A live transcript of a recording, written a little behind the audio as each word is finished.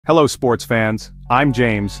Hello sports fans, I'm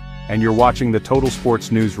James, and you're watching the Total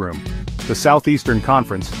Sports Newsroom. The Southeastern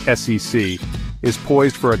Conference, SEC, is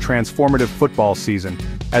poised for a transformative football season,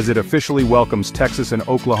 as it officially welcomes Texas and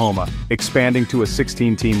Oklahoma, expanding to a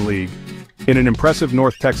 16-team league. In an impressive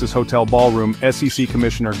North Texas hotel ballroom, SEC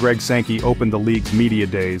Commissioner Greg Sankey opened the league's media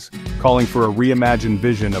days, calling for a reimagined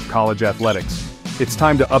vision of college athletics. "It's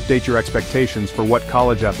time to update your expectations for what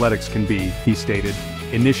college athletics can be," he stated,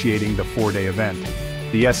 initiating the four-day event.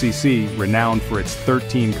 The SEC, renowned for its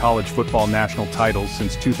 13 college football national titles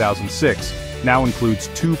since 2006, now includes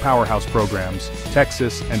two powerhouse programs,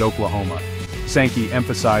 Texas and Oklahoma. Sankey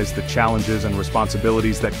emphasized the challenges and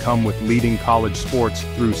responsibilities that come with leading college sports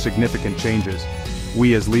through significant changes.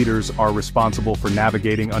 "We as leaders are responsible for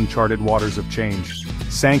navigating uncharted waters of change."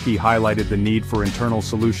 Sankey highlighted the need for internal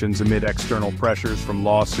solutions amid external pressures from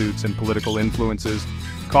lawsuits and political influences,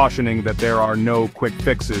 cautioning that there are no quick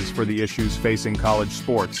fixes for the issues facing college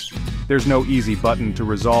sports. "There's no easy button to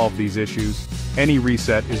resolve these issues. Any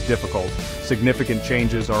reset is difficult. Significant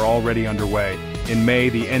changes are already underway." In May,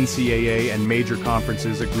 the NCAA and major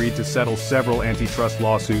conferences agreed to settle several antitrust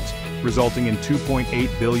lawsuits, resulting in $2.8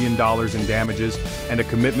 billion in damages and a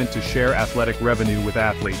commitment to share athletic revenue with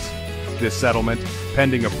athletes. This settlement,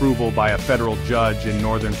 pending approval by a federal judge in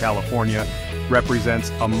Northern California,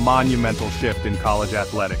 represents a monumental shift in college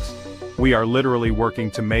athletics. "We are literally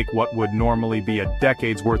working to make what would normally be a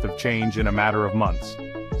decade's worth of change in a matter of months."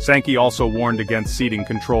 Sankey also warned against ceding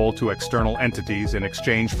control to external entities in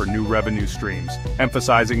exchange for new revenue streams,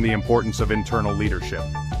 emphasizing the importance of internal leadership.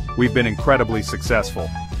 "We've been incredibly successful,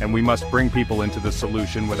 and we must bring people into the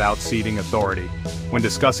solution without ceding authority." When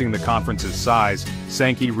discussing the conference's size,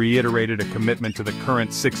 Sankey reiterated a commitment to the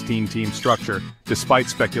current 16-team structure, despite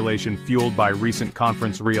speculation fueled by recent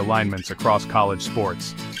conference realignments across college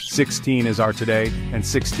sports. 16 is our today, and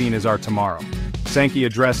 16 is our tomorrow. Sankey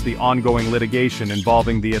addressed the ongoing litigation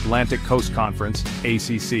involving the Atlantic Coast Conference,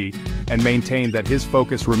 ACC, and maintained that his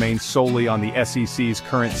focus remains solely on the SEC's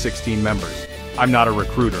current 16 members. "I'm not a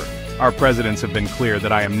recruiter. Our presidents have been clear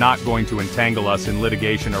that I am not going to entangle us in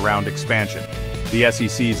litigation around expansion. The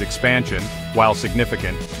SEC's expansion, while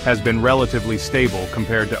significant, has been relatively stable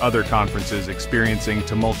compared to other conferences experiencing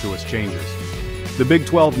tumultuous changes." The Big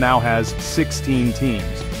 12 now has 16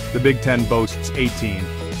 teams, the Big 10 boasts 18,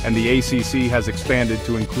 and the ACC has expanded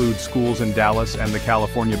to include schools in Dallas and the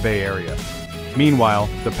California Bay Area. Meanwhile,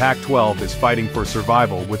 the Pac-12 is fighting for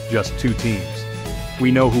survival with just 2 teams.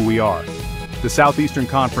 "We know who we are. The Southeastern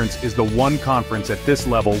Conference is the one conference at this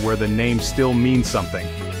level where the name still means something.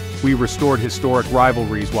 We restored historic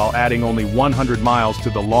rivalries while adding only 100 miles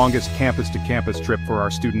to the longest campus-to-campus trip for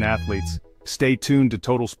our student athletes." Stay tuned to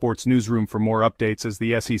Total Sports Newsroom for more updates as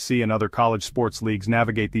the SEC and other college sports leagues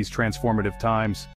navigate these transformative times.